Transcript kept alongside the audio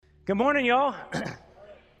Good morning, y'all.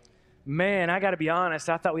 Man, I got to be honest.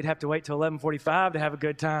 I thought we'd have to wait till 11:45 to have a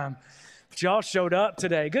good time. But y'all showed up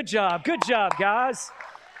today. Good job, guys.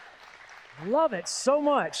 Love it so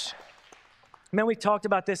much. Man, we've talked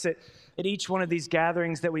about this at each one of these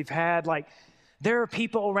gatherings that we've had. Like, there are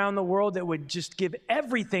people around the world that would just give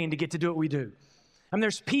everything to get to do what we do. I mean,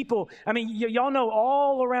 there's people, y'all know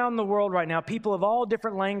all around the world right now, people of all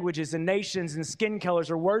different languages and nations and skin colors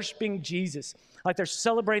are worshiping Jesus. Like they're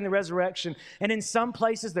celebrating the resurrection. And in some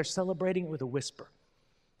places, they're celebrating it with a whisper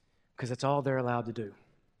because that's all they're allowed to do.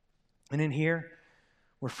 And in here,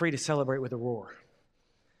 we're free to celebrate with a roar.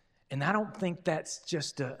 And I don't think that's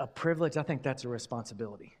just a privilege. I think that's a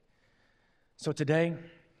responsibility. So today,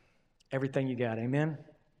 everything you got, amen?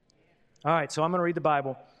 All right, so I'm going to read the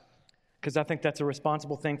Bible because I think that's a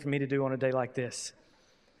responsible thing for me to do on a day like this.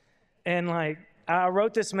 And I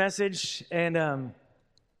wrote this message, and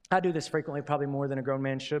I do this frequently, probably more than a grown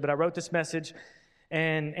man should, but I wrote this message,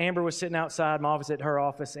 and Amber was sitting outside my office at her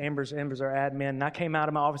office. Amber's our admin, and I came out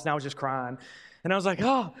of my office, and I was just crying. And I was like,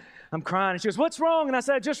 oh, I'm crying. And she goes, what's wrong? And I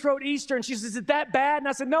said, I just wrote Easter. And she says, is it that bad? And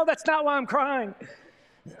I said, no, that's not why I'm crying.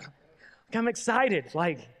 I'm excited.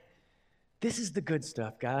 This is the good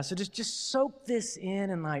stuff, guys. So just soak this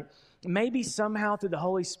in and maybe somehow through the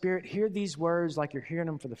Holy Spirit, hear these words like you're hearing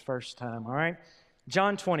them for the first time, all right?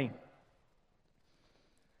 John 20.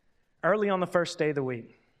 Early on the first day of the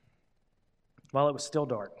week, while it was still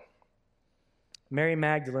dark, Mary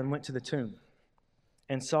Magdalene went to the tomb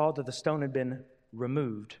and saw that the stone had been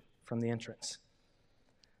removed from the entrance.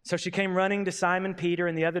 So she came running to Simon Peter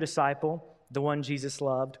and the other disciple, the one Jesus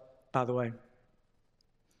loved. By the way,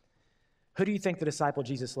 who do you think the disciple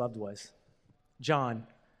Jesus loved was? John.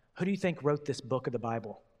 Who do you think wrote this book of the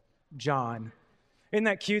Bible? John. Isn't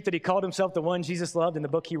that cute that he called himself the one Jesus loved in the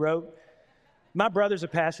book he wrote? My brother's a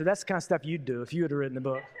pastor. That's the kind of stuff you'd do if you had written the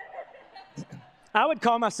book. I would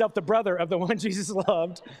call myself the brother of the one Jesus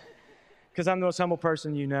loved because I'm the most humble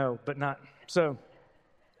person you know, but not. So,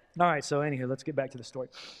 all right, so anywho, let's get back to the story.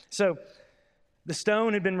 So the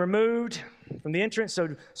stone had been removed from the entrance, so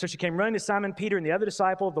she came running to Simon Peter and the other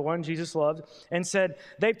disciple, the one Jesus loved, and said,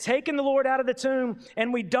 they've taken the Lord out of the tomb,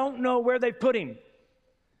 and we don't know where they've put him.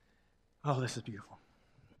 Oh, this is beautiful.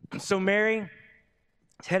 So Mary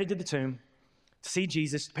headed to the tomb to see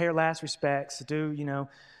Jesus, to pay her last respects, to do,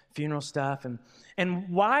 funeral stuff. And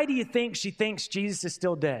why do you think she thinks Jesus is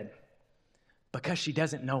still dead? Because she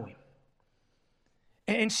doesn't know him.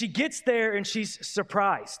 And she gets there and she's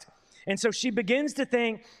surprised. And so she begins to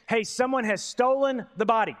think, hey, someone has stolen the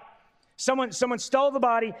body. Someone stole the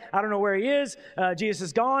body. I don't know where he is. Jesus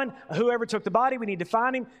is gone. Whoever took the body, we need to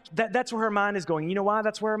find him. That's where her mind is going. You know why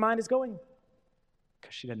that's where her mind is going?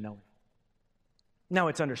 Because she doesn't know him. Now,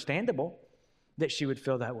 it's understandable that she would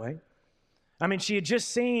feel that way. I mean, she had just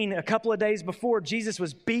seen a couple of days before Jesus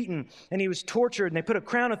was beaten and he was tortured and they put a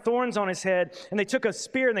crown of thorns on his head and they took a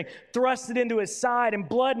spear and they thrust it into his side and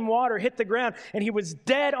blood and water hit the ground and he was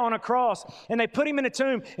dead on a cross and they put him in a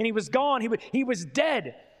tomb and he was gone. He was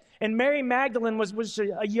dead. And Mary Magdalene was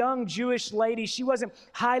a young Jewish lady. She wasn't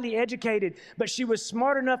highly educated, but she was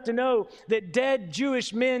smart enough to know that dead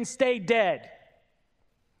Jewish men stay dead.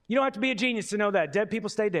 You don't have to be a genius to know that. Dead people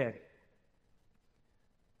stay dead.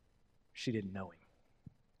 She didn't know him.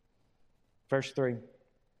 Verse 3.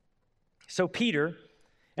 So Peter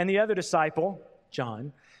and the other disciple,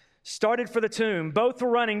 John, started for the tomb. Both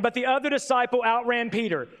were running, but the other disciple outran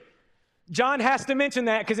Peter. John has to mention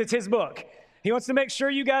that because it's his book. He wants to make sure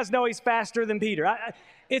you guys know he's faster than Peter.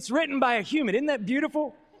 It's written by a human. Isn't that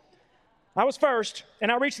beautiful? I was first,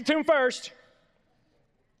 and I reached the tomb first.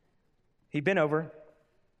 He bent over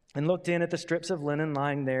and looked in at the strips of linen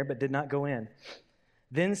lying there, but did not go in.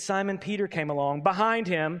 Then Simon Peter came along behind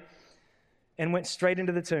him and went straight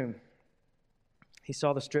into the tomb. He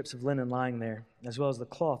saw the strips of linen lying there, as well as the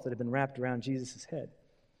cloth that had been wrapped around Jesus' head.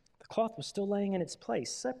 The cloth was still laying in its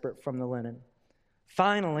place, separate from the linen.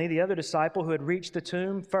 Finally, the other disciple who had reached the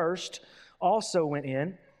tomb first also went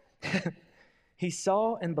in. He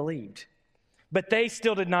saw and believed, but they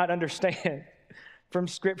still did not understand from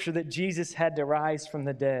Scripture that Jesus had to rise from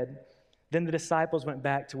the dead. Then the disciples went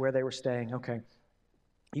back to where they were staying. Okay.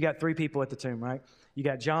 You got 3 people at the tomb, right? You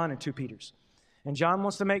got John and 2 Peters. And John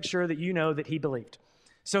wants to make sure that you know that he believed.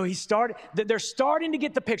 So they're starting to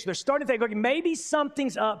get the picture. They're starting to think, okay, maybe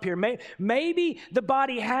something's up here. Maybe the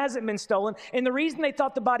body hasn't been stolen. And the reason they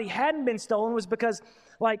thought the body hadn't been stolen was because,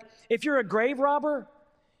 if you're a grave robber,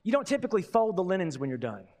 you don't typically fold the linens when you're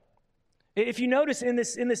done. If you notice in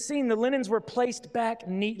this scene, the linens were placed back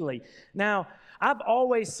neatly. Now, I've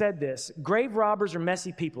always said this. Grave robbers are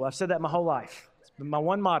messy people. I've said that my whole life. It's been my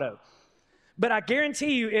one motto. But I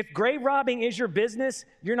guarantee you, if grave robbing is your business,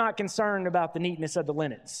 you're not concerned about the neatness of the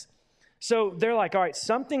linens. So they're like, all right,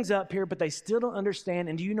 something's up here, but they still don't understand.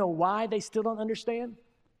 And do you know why they still don't understand?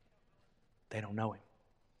 They don't know him.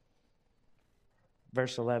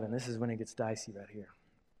 Verse 11, this is when it gets dicey right here.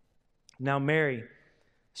 Now Mary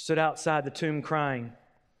stood outside the tomb crying.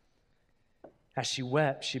 As she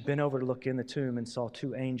wept, she bent over to look in the tomb and saw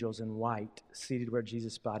two angels in white seated where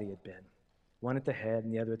Jesus' body had been, one at the head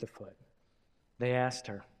and the other at the foot. They asked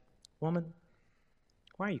her, "Woman,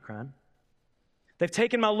 why are you crying?" "They've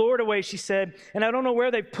taken my Lord away," she said, "and I don't know where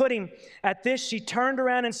they've put him." At this, she turned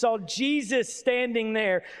around and saw Jesus standing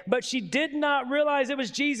there, but she did not realize it was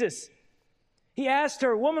Jesus. He asked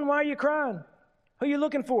her, "Woman, why are you crying? Who are you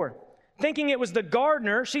looking for?" Thinking it was the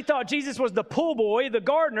gardener, she thought Jesus was the pool boy, the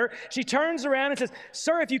gardener. She turns around and says,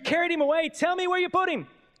 "Sir, if you carried him away, tell me where you put him,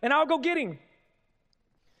 and I'll go get him."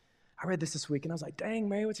 I read this week, and I was like, dang,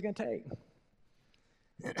 Mary, what's it going to take?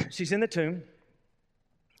 She's in the tomb.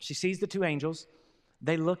 She sees the two angels.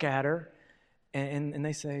 They look at her, and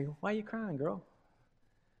they say, "Why are you crying, girl?"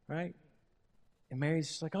 Right? And Mary's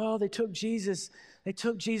just like, "Oh, they took Jesus. They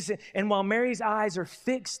took Jesus." And while Mary's eyes are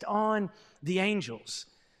fixed on the angels,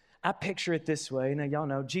 I picture it this way. Now, y'all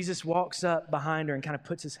know, Jesus walks up behind her and kind of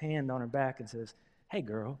puts his hand on her back and says, "Hey,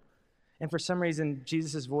 girl." And for some reason,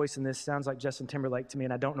 Jesus' voice in this sounds like Justin Timberlake to me,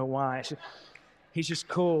 and I don't know why. He's just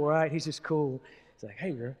cool, right? He's just cool. He's like,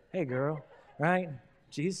 hey, girl, right?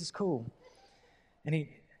 Jesus is cool. And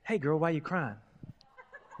 "Hey, girl, why are you crying?"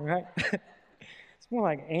 Right? It's more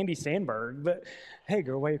like Andy Samberg, but "Hey,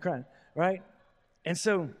 girl, why are you crying?" Right? And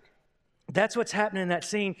so that's what's happening in that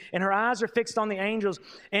scene. And her eyes are fixed on the angels,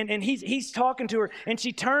 and he's talking to her, and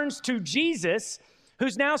she turns to Jesus,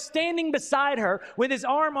 who's now standing beside her with his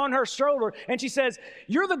arm on her shoulder, and she says,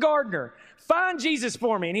 "You're the gardener. Find Jesus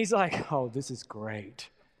for me." And he's like, "Oh, this is great.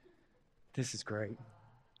 This is great."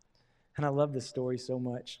 And I love this story so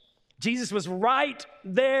much. Jesus was right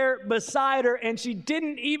there beside her, and she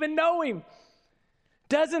didn't even know him.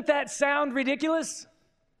 Doesn't that sound ridiculous?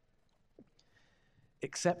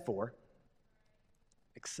 Except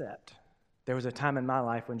there was a time in my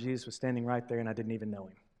life when Jesus was standing right there and I didn't even know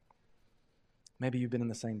him. Maybe you've been in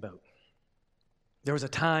the same boat. There was a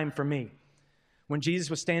time for me when Jesus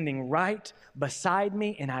was standing right beside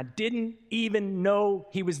me and I didn't even know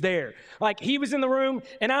he was there. Like he was in the room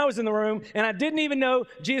and I was in the room and I didn't even know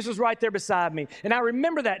Jesus was right there beside me. And I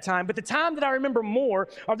remember that time, but the time that I remember more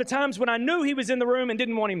are the times when I knew he was in the room and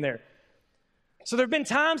didn't want him there. So there have been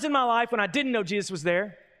times in my life when I didn't know Jesus was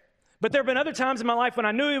there, but there have been other times in my life when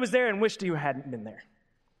I knew he was there and wished he hadn't been there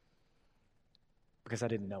because I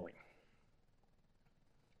didn't know him.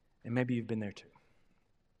 And maybe you've been there too.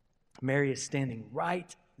 Mary is standing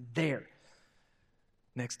right there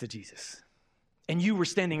next to Jesus. And you were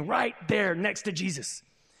standing right there next to Jesus.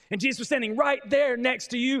 And Jesus was standing right there next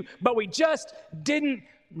to you, but we just didn't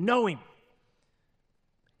know him.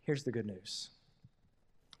 Here's the good news.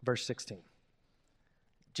 Verse 16.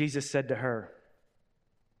 Jesus said to her,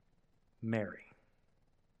 "Mary."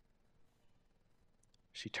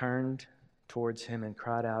 She turned towards him and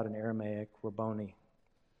cried out in Aramaic, "Rabboni,"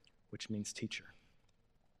 which means teacher.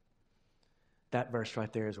 That verse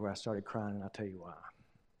right there is where I started crying, and I'll tell you why.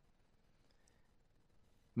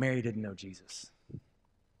 Mary didn't know Jesus,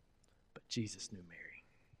 but Jesus knew Mary.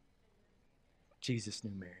 Jesus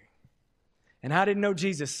knew Mary. And I didn't know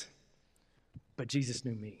Jesus, but Jesus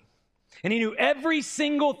knew me. And he knew every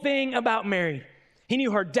single thing about Mary. He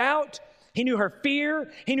knew her doubt. He knew her fear.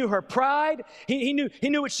 He knew her pride. He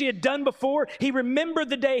knew what she had done before. He remembered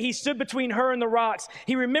the day he stood between her and the rocks.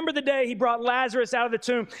 He remembered the day he brought Lazarus out of the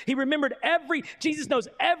tomb. He remembered Jesus knows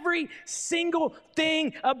every single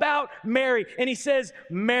thing about Mary. And he says,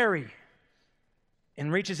 "Mary,"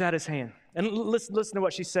 and reaches out his hand. And listen to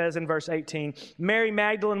what she says in verse 18. Mary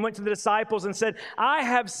Magdalene went to the disciples and said, "I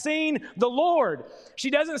have seen the Lord." She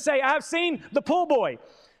doesn't say, "I have seen the pool boy."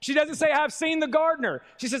 She doesn't say, "I have seen the gardener."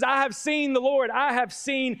 She says, "I have seen the Lord. I have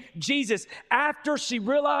seen Jesus." After she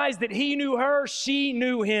realized that he knew her, she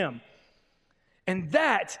knew him. And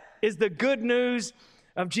that is the good news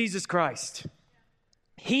of Jesus Christ.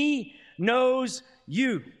 He knows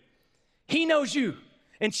you. He knows you.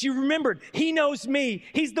 And she remembered, he knows me.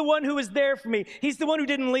 He's the one who was there for me. He's the one who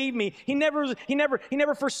didn't leave me. He never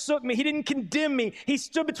forsook me. He didn't condemn me. He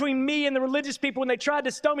stood between me and the religious people when they tried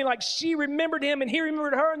to stone me. Like she remembered him and he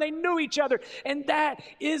remembered her and they knew each other. And that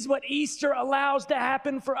is what Easter allows to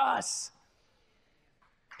happen for us.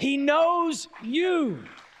 He knows you.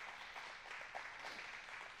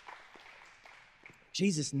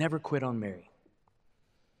 Jesus never quit on Mary.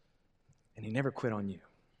 And he never quit on you.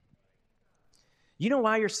 You know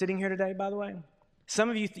why you're sitting here today, by the way? Some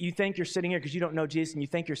of you, you think you're sitting here because you don't know Jesus, and you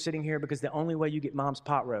think you're sitting here because the only way you get mom's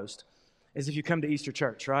pot roast is if you come to Easter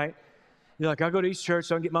church, right? You're like, I'll go to Easter church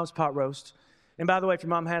so I can get mom's pot roast. And by the way, if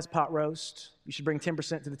your mom has pot roast, you should bring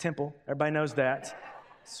 10% to the temple. Everybody knows that.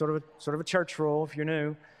 Sort of a church rule if you're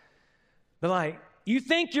new. But like, you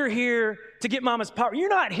think you're here to get mama's pot. You're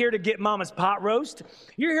not here to get mama's pot roast.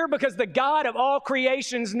 You're here because the God of all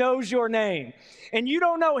creations knows your name. And you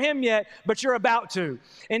don't know him yet, but you're about to.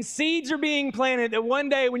 And seeds are being planted that one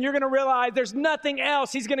day when you're going to realize there's nothing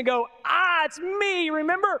else, he's going to go, it's me,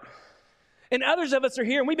 remember? And others of us are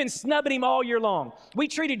here, and we've been snubbing him all year long. We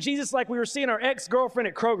treated Jesus like we were seeing our ex-girlfriend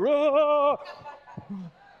at Kroger. Oh!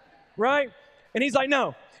 Right? And he's like,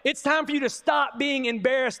 no. It's time for you to stop being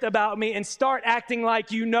embarrassed about me and start acting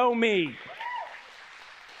like you know me.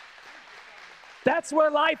 That's where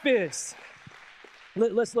life is.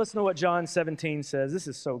 Let's listen to what John 17 says. This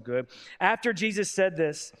is so good. After Jesus said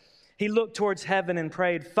this, he looked towards heaven and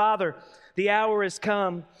prayed, Father, the hour has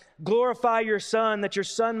come. Glorify your Son, that your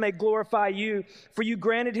Son may glorify you. For you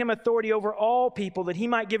granted him authority over all people, that he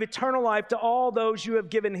might give eternal life to all those you have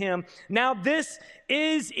given him. Now this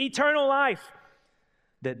is eternal life,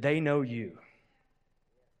 that they know you,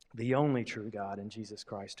 the only true God, and Jesus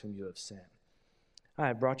Christ whom you have sent. I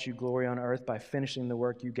have brought you glory on earth by finishing the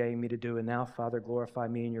work you gave me to do. And now, Father, glorify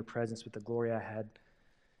me in your presence with the glory I had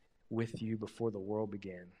with you before the world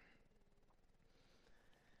began.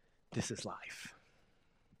 This is life.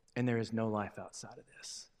 And there is no life outside of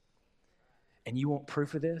this. And you want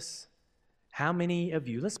proof of this? How many of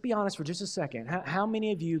you, let's be honest for just a second, how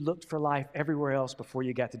many of you looked for life everywhere else before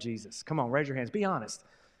you got to Jesus? Come on, raise your hands. Be honest.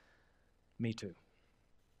 Me too.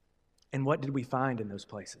 And what did we find in those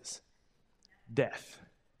places? Death.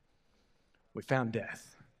 We found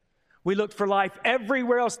death. We looked for life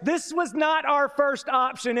everywhere else. This was not our first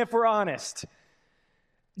option, if we're honest.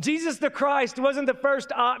 Jesus the Christ wasn't the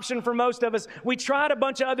first option for most of us. We tried a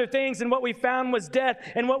bunch of other things, and what we found was death.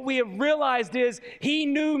 And what we have realized is he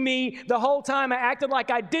knew me the whole time. I acted like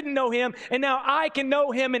I didn't know him, and now I can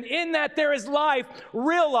know him. And in that there is life,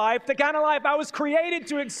 real life, the kind of life I was created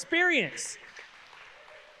to experience.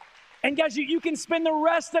 And guys, you can spend the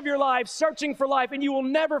rest of your life searching for life, and you will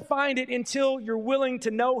never find it until you're willing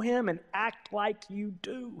to know him and act like you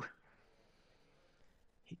do.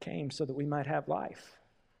 He came so that we might have life.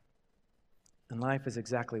 And life is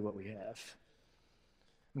exactly what we have.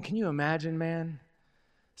 And can you imagine, man,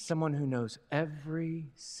 someone who knows every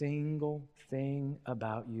single thing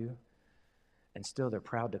about you, and still they're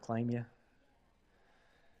proud to claim you?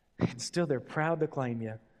 And still they're proud to claim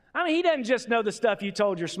you. I mean, he doesn't just know the stuff you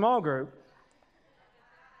told your small group.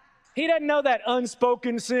 He doesn't know that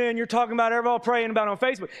unspoken sin you're talking about, everybody praying about on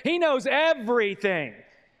Facebook. He knows everything.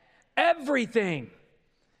 Everything.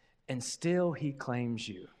 And still he claims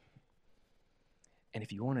you. And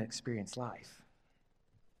if you want to experience life,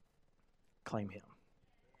 claim him.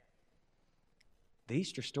 The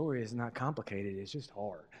Easter story is not complicated, it's just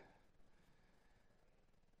hard.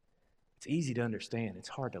 It's easy to understand, it's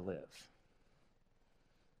hard to live.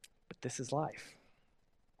 But this is life.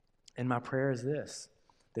 And my prayer is this,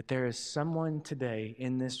 that there is someone today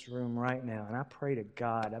in this room right now, and I pray to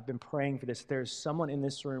God, I've been praying for this, there is someone in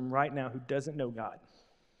this room right now who doesn't know God.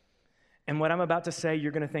 And what I'm about to say,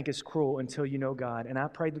 you're going to think is cruel until you know God. And I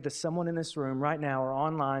pray that there's someone in this room right now or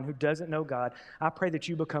online who doesn't know God. I pray that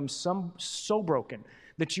you become so broken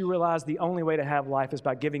that you realize the only way to have life is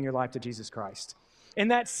by giving your life to Jesus Christ.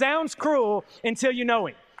 And that sounds cruel until you know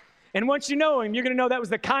him. And once you know him, you're going to know that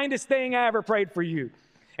was the kindest thing I ever prayed for you.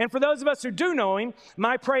 And for those of us who do know him,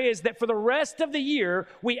 my prayer is that for the rest of the year,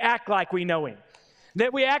 we act like we know him.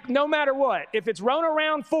 That we act no matter what. If it's Rona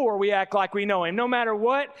round 4, we act like we know him. No matter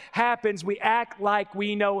what happens, we act like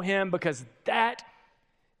we know him because that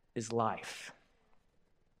is life.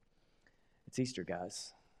 It's Easter,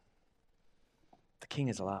 guys. The King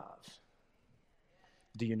is alive.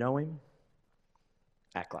 Do you know him?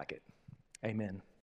 Act like it. Amen.